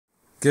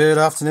Good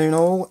afternoon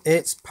all,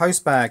 it's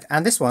Postbag,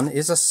 and this one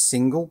is a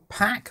single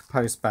pack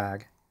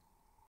Postbag.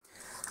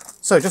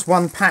 So just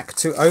one pack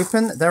to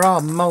open. There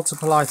are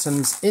multiple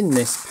items in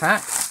this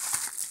pack.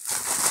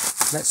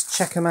 Let's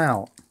check them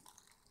out.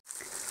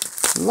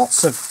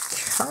 Lots of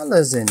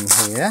colours in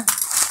here.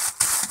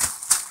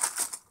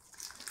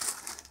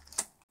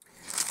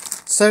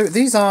 So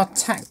these are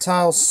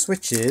tactile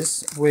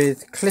switches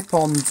with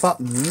clip-on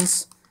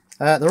buttons.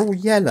 They're all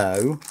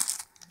yellow,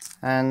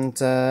 and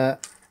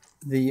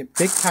the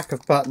big pack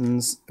of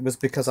buttons was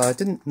because I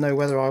didn't know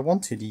whether I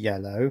wanted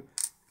yellow,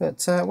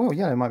 but well,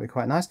 yellow might be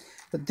quite nice.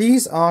 But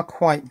these are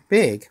quite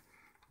big.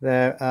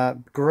 They're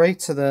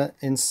greater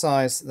in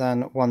size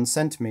than 1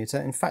 centimetre.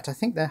 In fact, I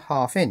think they're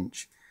 ½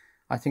 inch.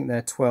 I think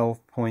they're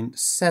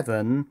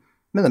 12.7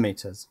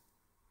 millimetres.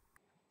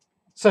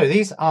 So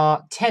these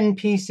are 10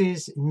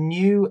 pieces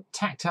new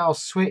tactile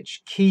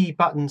switch key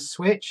button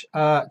switch,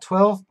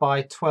 12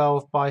 by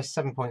 12 by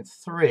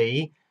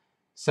 7.3.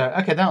 So,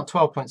 okay, they're not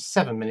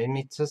 12.7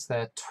 millimetres,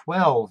 they're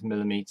 12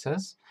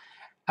 millimetres.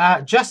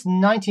 Just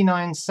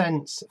 99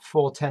 cents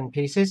for 10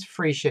 pieces,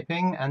 free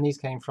shipping, and these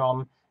came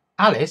from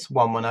Alice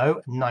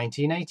 110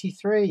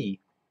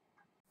 1983.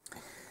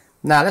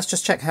 Now, let's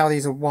just check how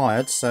these are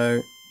wired.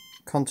 So,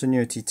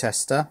 continuity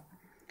tester.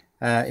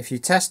 If you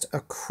test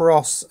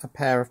across a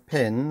pair of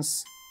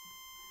pins,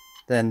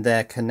 then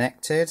they're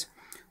connected.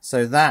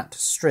 So that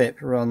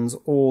strip runs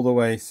all the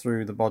way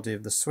through the body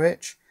of the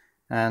switch,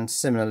 and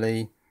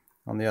similarly,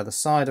 on the other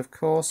side, of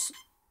course,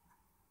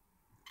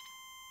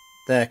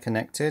 they're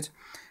connected.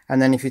 And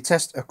then if you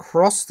test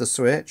across the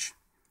switch,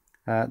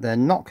 they're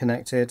not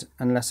connected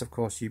unless, of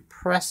course, you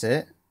press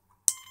it,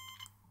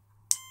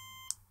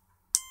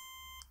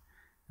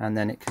 and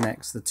then it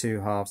connects the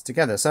two halves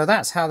together. So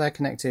that's how they're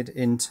connected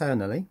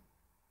internally.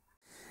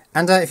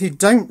 And if you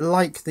don't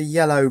like the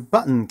yellow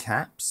button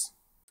caps,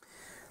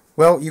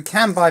 well, you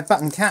can buy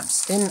button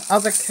caps in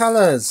other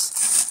colours.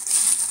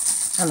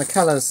 And the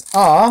colours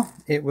are,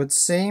 it would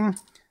seem,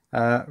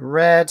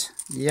 red,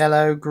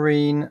 yellow,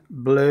 green,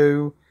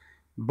 blue,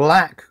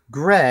 black,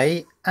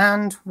 grey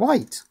and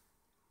white.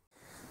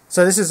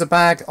 So this is a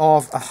bag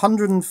of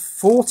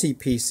 140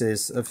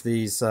 pieces of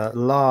these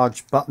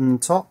large button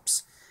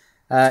tops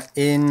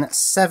in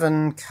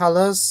 7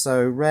 colours.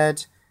 So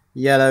red,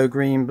 yellow,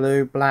 green,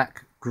 blue,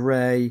 black,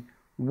 grey,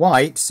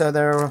 white. So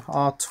there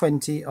are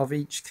 20 of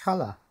each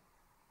colour.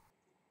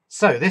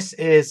 So this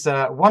is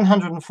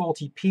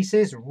 140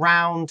 pieces,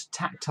 round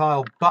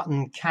tactile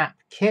button cap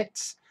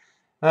kits,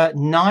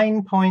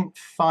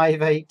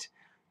 9.58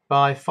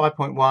 by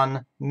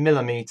 5.1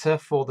 millimetre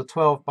for the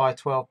 12 by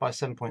 12 by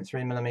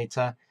 7.3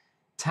 millimetre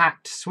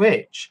tact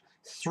switch,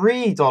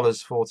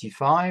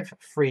 $3.45,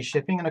 free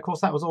shipping, and of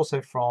course that was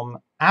also from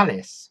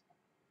Alice.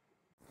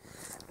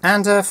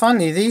 And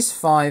finally, these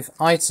 5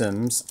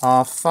 items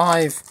are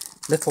 5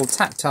 little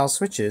tactile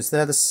switches.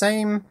 They're the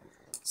same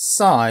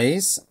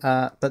size,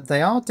 but they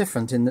are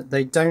different in that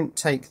they don't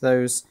take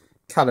those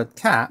coloured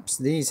caps.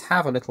 These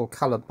have a little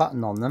coloured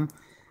button on them,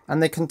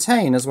 and they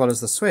contain, as well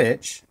as the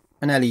switch,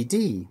 an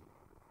LED.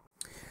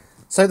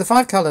 So the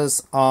 5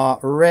 colours are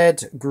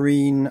red,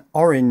 green,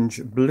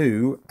 orange,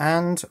 blue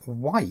and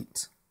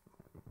white.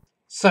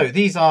 So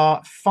these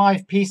are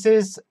 5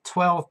 pieces,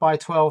 12 by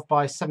 12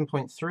 by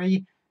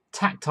 7.3,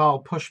 tactile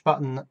push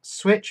button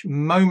switch,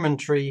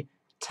 momentary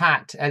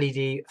tact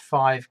LED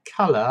 5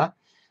 colour.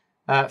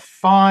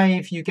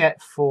 5 you get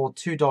for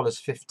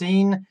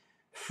 $2.15,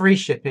 free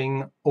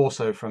shipping,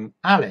 also from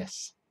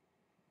Alice.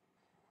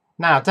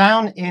 Now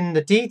down in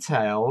the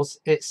details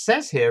it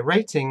says here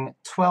rating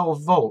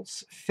 12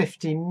 volts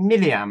 50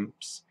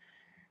 milliamps,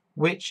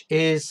 which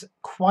is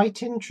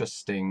quite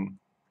interesting.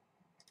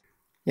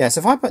 Yes,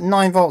 if I put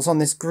 9 volts on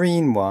this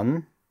green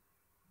one,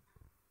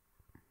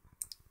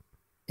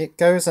 it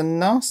goes a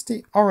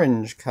nasty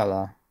orange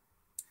colour.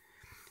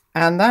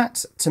 And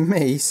that, to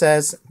me,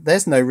 says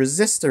there's no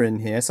resistor in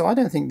here, so I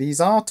don't think these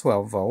are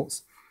 12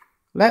 volts.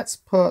 Let's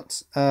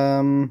put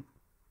 3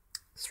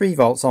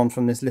 volts on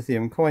from this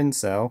lithium coin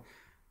cell,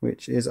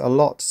 which is a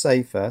lot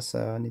safer.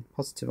 So I need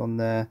positive on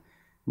there,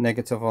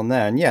 negative on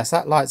there. And yes,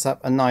 that lights up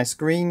a nice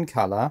green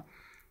colour.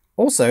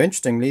 Also,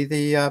 interestingly,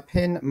 the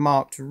pin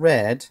marked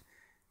red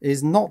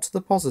is not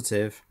the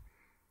positive.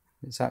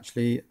 It's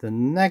actually the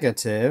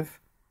negative.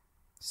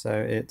 So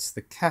it's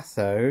the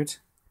cathode.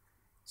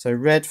 So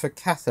red for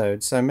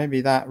cathode, so maybe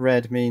that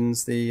red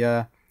means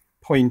the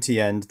pointy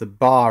end, the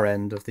bar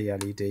end of the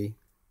LED.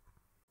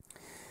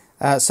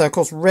 So of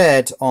course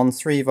red on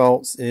 3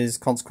 volts is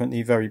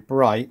consequently very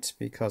bright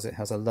because it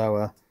has a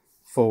lower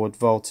forward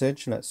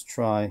voltage. Let's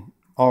try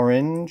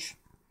orange.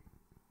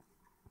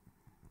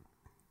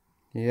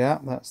 Yeah,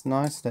 that's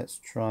nice. Let's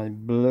try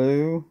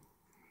blue.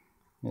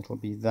 It'll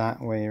be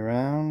that way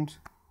around.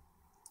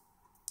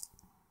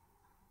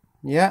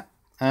 Yeah.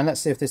 And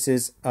let's see if this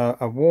is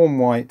a warm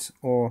white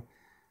or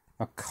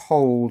a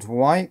cold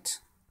white.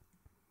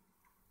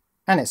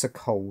 And it's a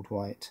cold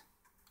white.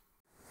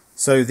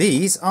 So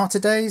these are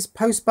today's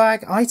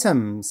Postbag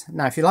items.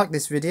 Now if you like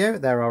this video,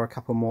 there are a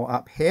couple more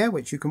up here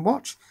which you can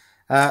watch.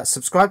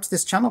 Subscribe to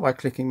this channel by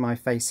clicking my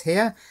face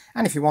here,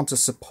 and if you want to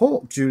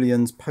support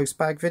Julian's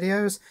Postbag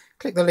videos,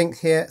 click the link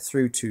here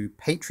through to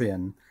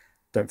Patreon.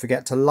 Don't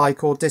forget to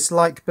like or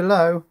dislike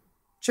below.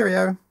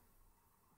 Cheerio!